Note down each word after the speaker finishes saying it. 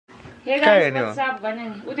Hey guys, what's up?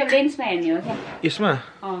 उता लेन्समा हेर्ने हो क्या? यसमा?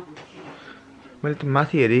 मैले त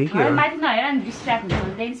माथि हेरे कि हो? माथि नहेर नि डिस्ट्र्याक्ट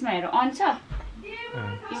हुन्छ लेन्समा हेर अन छ?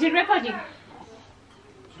 Is it recording?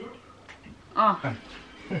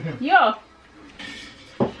 Yo.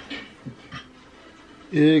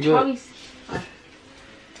 How is?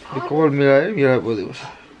 Call me right?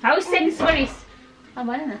 How is St. Mary's?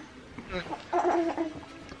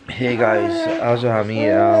 Hey guys, also हामी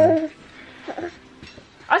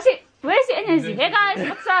where's the energy? Hey guys,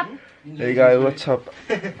 what's up? Hey guys, what's up?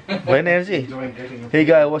 When energy? Hey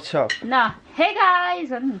guys, what's up? No, hey guys.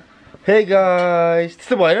 Hey guys.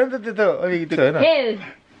 त्यस्तो भएन नि त त्यो त अलिकति हैन.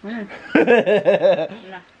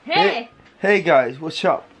 Hey. Hey guys, what's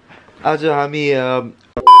up? आज हामी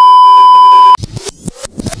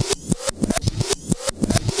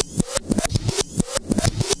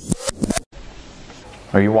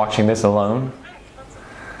Are you watching this alone?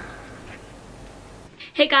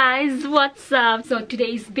 Hey guys, what's up? So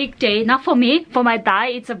today is big day, not for me, for my dad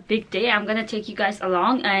it's a big day. I'm gonna take you guys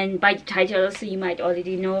along, and by the title so you might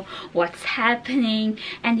already know what's happening.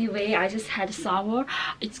 Anyway, I just had a shower.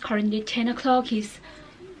 It's currently 10 o'clock. His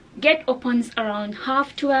gate opens around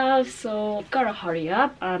 11:30, so gotta hurry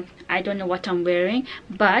up. I don't know what I'm wearing,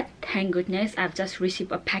 but thank goodness I've just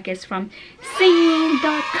received a package from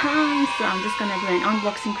sheinootd.com, so I'm just gonna do an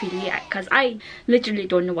unboxing quickly because I literally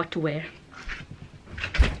don't know what to wear.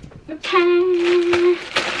 Okay,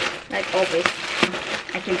 like always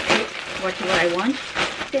I can pick whatever I want.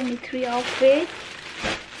 23 outfit.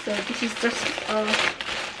 So this is just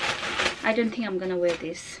I don't think I'm gonna wear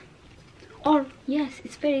this. Or yes,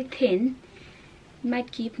 it's very thin. It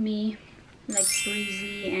might keep me like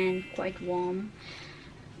breezy and quite warm.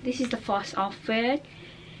 This is the first outfit.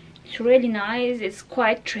 It's really nice. It's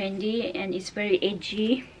quite trendy and it's very edgy,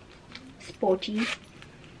 sporty.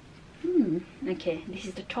 Okay, this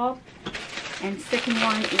is the top, and second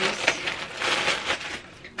one is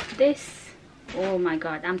this. Oh my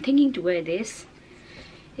god, I'm thinking to wear this.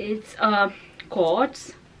 It's a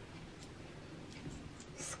coats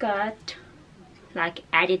skirt, like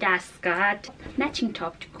Adidas skirt, matching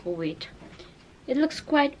top to go with. It looks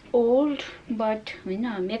quite old, but you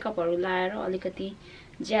know, makeup-हरु लाएर अलिकति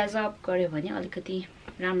jazz up गर्यो भने अलिकति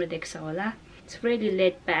राम्रो देख्छ होला. It's really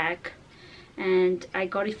laid back, and I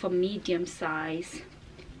got it for medium size.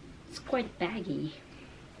 It's quite baggy,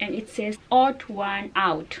 and it says odd one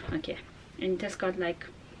out. Okay, and it has got like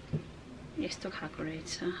yesto khako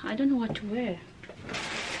रहेछ. I don't know what to wear.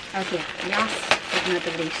 Okay, last but not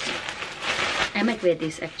the least, I might wear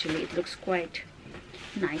this actually. It looks quite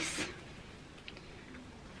nice.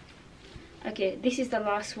 Okay, this is the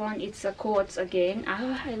last one. It's a coats again.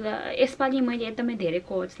 यसपालि मैले एकदमै धेरै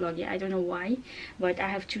coats लगे. I don't know why, but I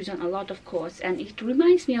have chosen a lot of coats, and it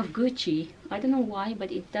reminds me of Gucci. I don't know why,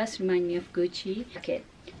 but it does remind me of Gucci. Okay,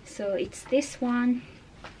 so it's this one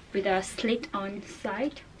with a slit on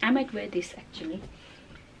side. I might wear this actually.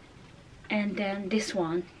 And then this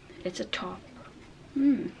one, it's a top.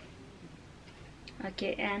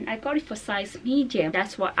 Okay, and I got it for size medium.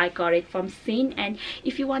 That's why I got it from Shein. And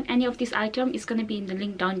if you want any of this item, it's gonna be in the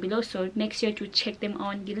link down below, so make sure to check them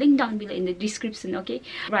on the link down below in the description. Okay,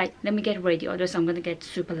 right, let me get ready, otherwise I'm gonna get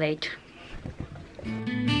super late.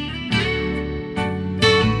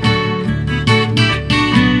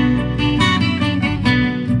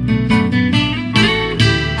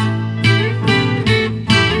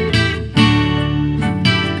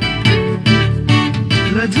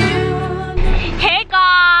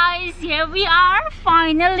 We are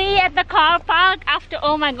finally at the car park after,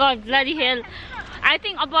 oh my god, bloody hell, I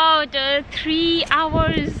think about 3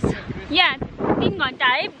 hours. Yeah, 3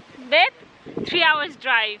 घण्टा, babe, 3 hours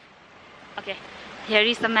drive. Okay, here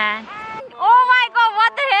is the man. Oh my god,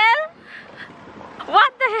 what the hell?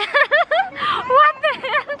 What the hell? What the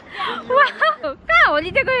hell? Wow, कहाँ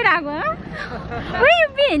holiday गइरहेको ह? Where you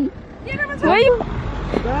been? Where you?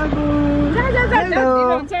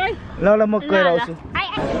 ल म गएर आउँछु.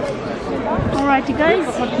 Alright guys,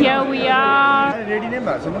 here we are.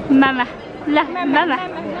 Mama, la mama,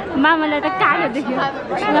 mama la त कालो देख्यो.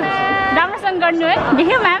 ल राम्रोसँग गर्नु है.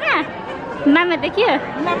 देख्यो मामा? मामा देख्यो?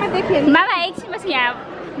 मामा देख्यो. मामा एकछिनपछि यहाँ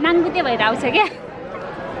नाङ्गुते भएर आउँछ के?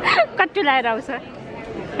 कट्टु लाएर आउँछ.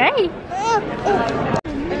 है?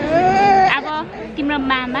 अब तिम्रो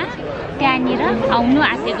मामा त्यहाँनिर आउनु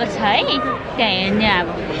आँटेको छ है. त्यहाँ हेर्ने अब.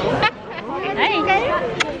 है?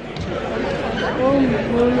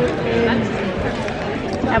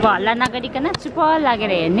 अब हल्ला नगरिकन चुप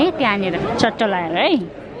लागेर हेर्ने त्यहाँनिर चट्ट लाएर है.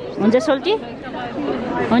 हुन्छ सोल्टी?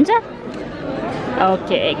 हुन्छ?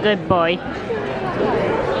 ओके, गुड बोय.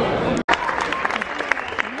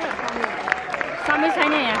 समय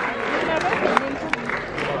छैन यहाँ.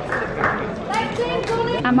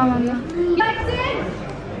 Ama mama.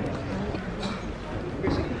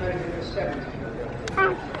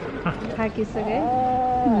 थाकिसके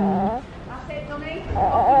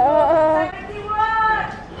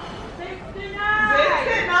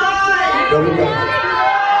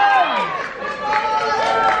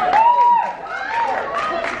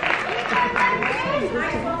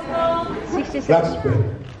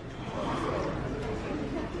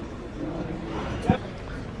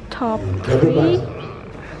Top 3.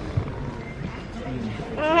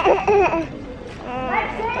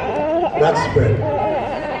 That's spread.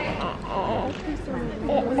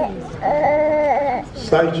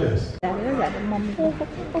 Side chest.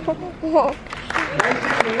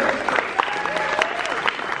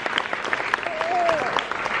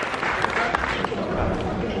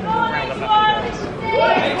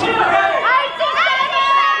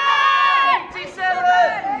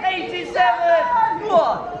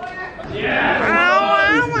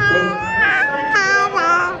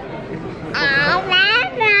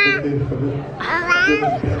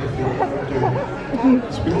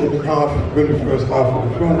 Split in half, win the first half of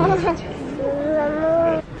the front.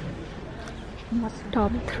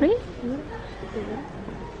 Top 3.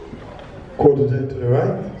 Quarter turn to the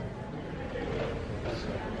right.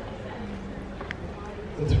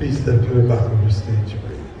 And 3 step to the back of the stage,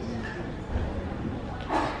 please.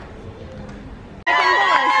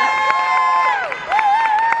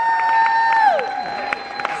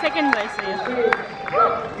 Second place.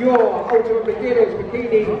 Your Ultimate Beginners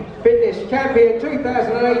Bikini Fitness Champion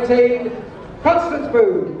 2018, Constance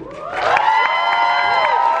Booth.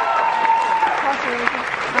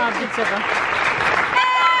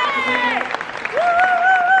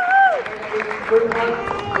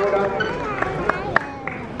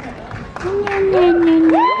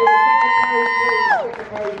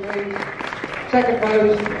 Second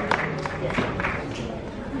pose.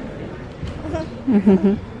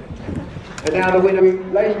 And now the winner,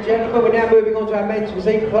 ladies and gentlemen, we're now moving on to our men's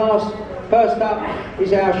physique class. First up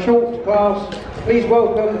is our short class. Please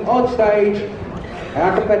welcome on stage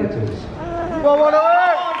our competitors.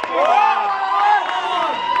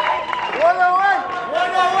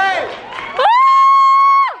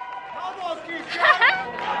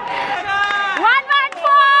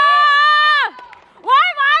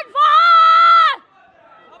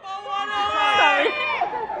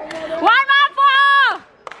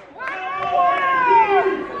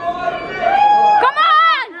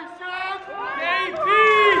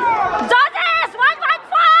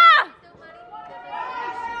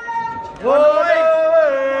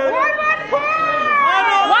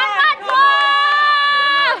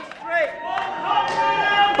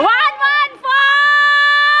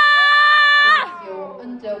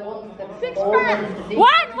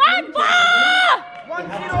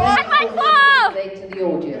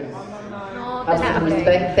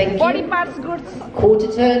 Thank you. Body parts good.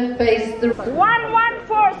 Quarter turn, face the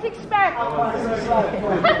 114, 6 pack.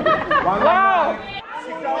 Wow.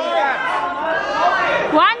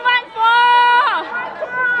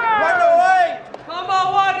 114. 108. Come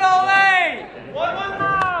on, 108.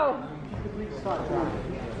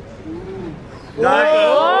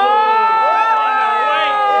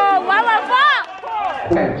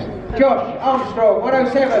 114. Josh Armstrong,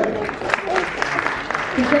 107.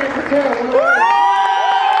 Kishan Patel, 108.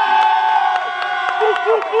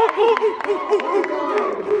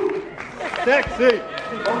 Sexy!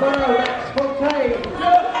 110, Max Fontaine.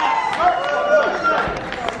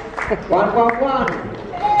 111.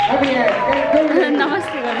 Javier, get good.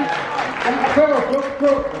 Namaste garu. And 12,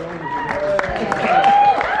 Brooke.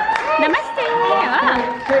 Namaste.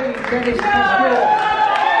 113, Dennis Pascal.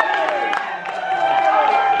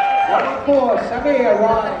 114, Samir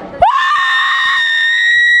Ryan.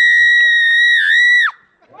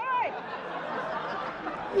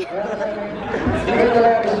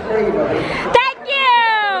 Thank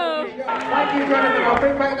you. Thank you, gentlemen. I'll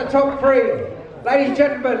bring back the top 3. Ladies and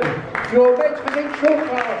gentlemen, your men's physique short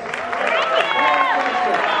class.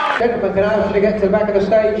 Gentlemen, can I ask you to get to the back of the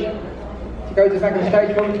stage? To go to the back of the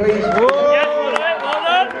stage for me, please. Yes, well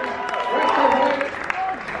done.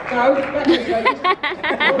 No, back of the stage.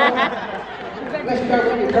 Let's go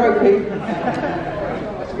with your trophy.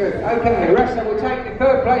 That's good. Okay, Rasta will take the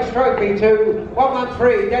third place trophy to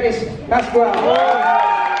 113, Dennis Pasquale.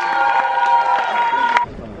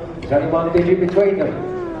 There's only one digit between them.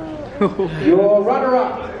 Your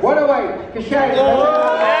runner-up, 108, Kishan.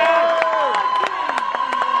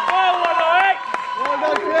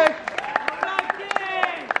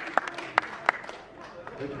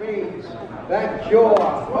 Which means that's your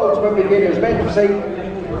Ultimate Beginners men's physique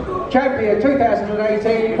champion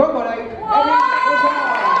 2018, 118,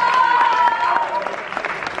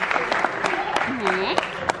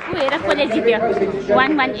 Wait, aku dah jipi.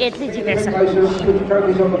 118 le jipi.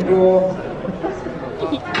 Trophies on the floor.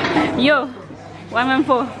 Yo,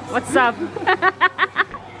 114. What's up?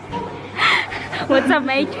 What's up,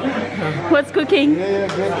 mate? What's cooking?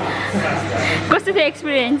 What's the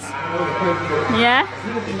experience? Yeah?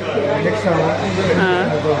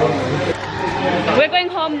 We're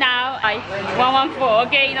going home now. 114,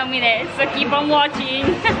 okay, in a minute. So keep on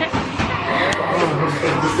watching.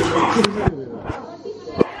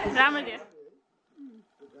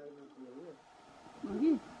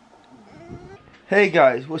 Hey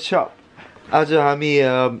guys, what's up? आज हामी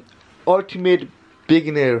ultimate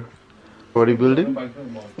beginner bodybuilding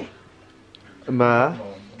मा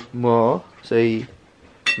म चाहिँ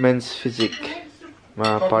men's physique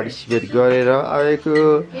मा participate गरेर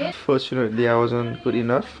आएको. Fortunately I wasn't good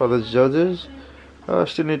enough for the judges.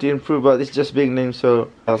 Still need to improve, but it's just beginning,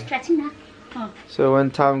 so so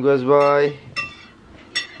when time goes by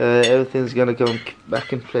everything's gonna come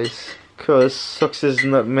back in place, because success is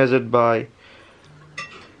not measured by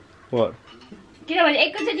what? किनभने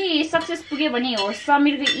एकैचोटी success पुग्यो भने हो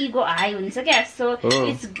समीरको ego high हुन्छ क्या. So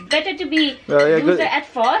it's better to be loser at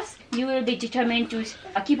first. You will be determined to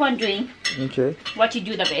keep on doing what you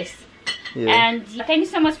do the best. And thank you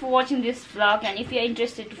so much for watching this vlog, and if you're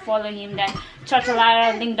interested to follow him, then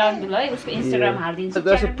Chatala link down below. Usko Instagram हालिदिन्छु.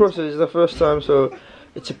 That's a process. It's the first time, so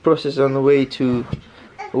it's a process on the way to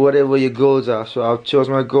whatever your goals are. So I've chose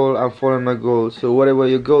my goal, I'm following my goal. So whatever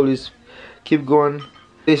your goal is, keep going.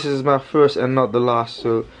 This is my first and not the last,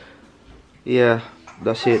 so yeah,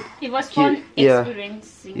 that's it. It was fun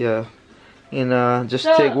experience. Yeah, and just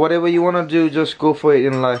take whatever you want to do, just go for it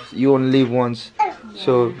in life. You only live once,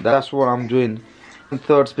 so that's what I'm doing.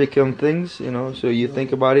 Thoughts become things, you know, so you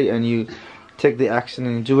think about it and you take the action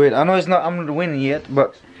and do it. I know I'm not winning yet,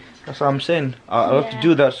 but that's what I'm saying. I have to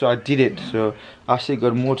do that, so I did it. So I still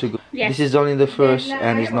got more to go. This is only the first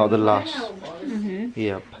and it's not the last.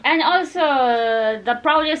 Yep. And also the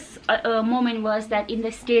proudest moment was that in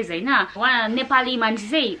the stage, one Nepali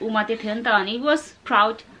मान्छे उ मात्रै थियो नि त, and it was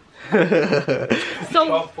proud.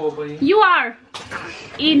 So you are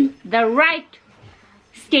in the right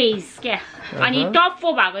stage, क्या? अनि top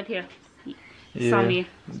 4 भएको थियो. Samir.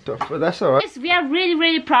 That's alright. Yes, we are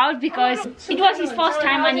really proud because it was his first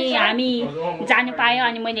time अनि हामी जानु पायो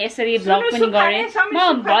अनि मैले यसरी vlog पनि गरे.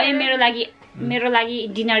 म भयो मेरो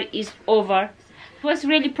लागि dinner is over. It was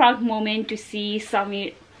really proud moment to see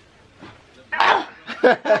Samir.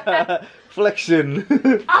 Flexion.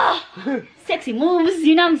 Sexy moves,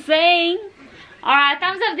 you know what I'm saying? Alright,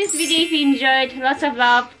 thumbs up this video if you enjoyed. Lots of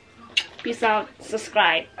love. Peace out.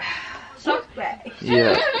 Subscribe.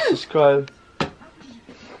 Yeah, subscribe.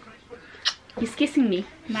 He's kissing me.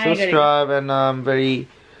 Subscribe, and I'm very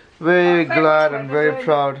glad and very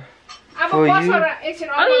proud for you.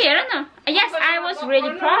 Oh yeah, no. Yes, I was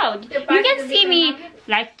really proud. You can see me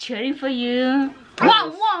like cheering for you.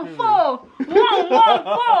 114!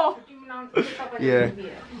 114! Yeah.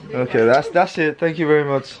 Okay, that's it. Thank you very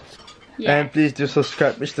much. Yeah. And please do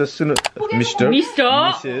subscribe, Mr. Sunuk.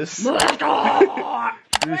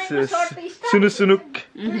 Mrs. Sunuk.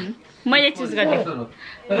 मैले choose गर्ने.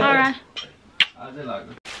 Alright.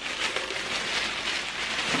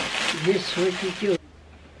 This week you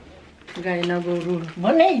guy na guru.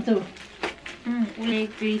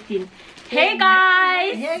 Hey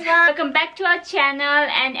guys! Welcome back to our channel,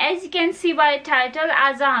 and as you can see by the title,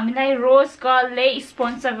 आज हामीलाई Rose Girl ले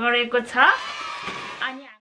sponsor गरेको छ.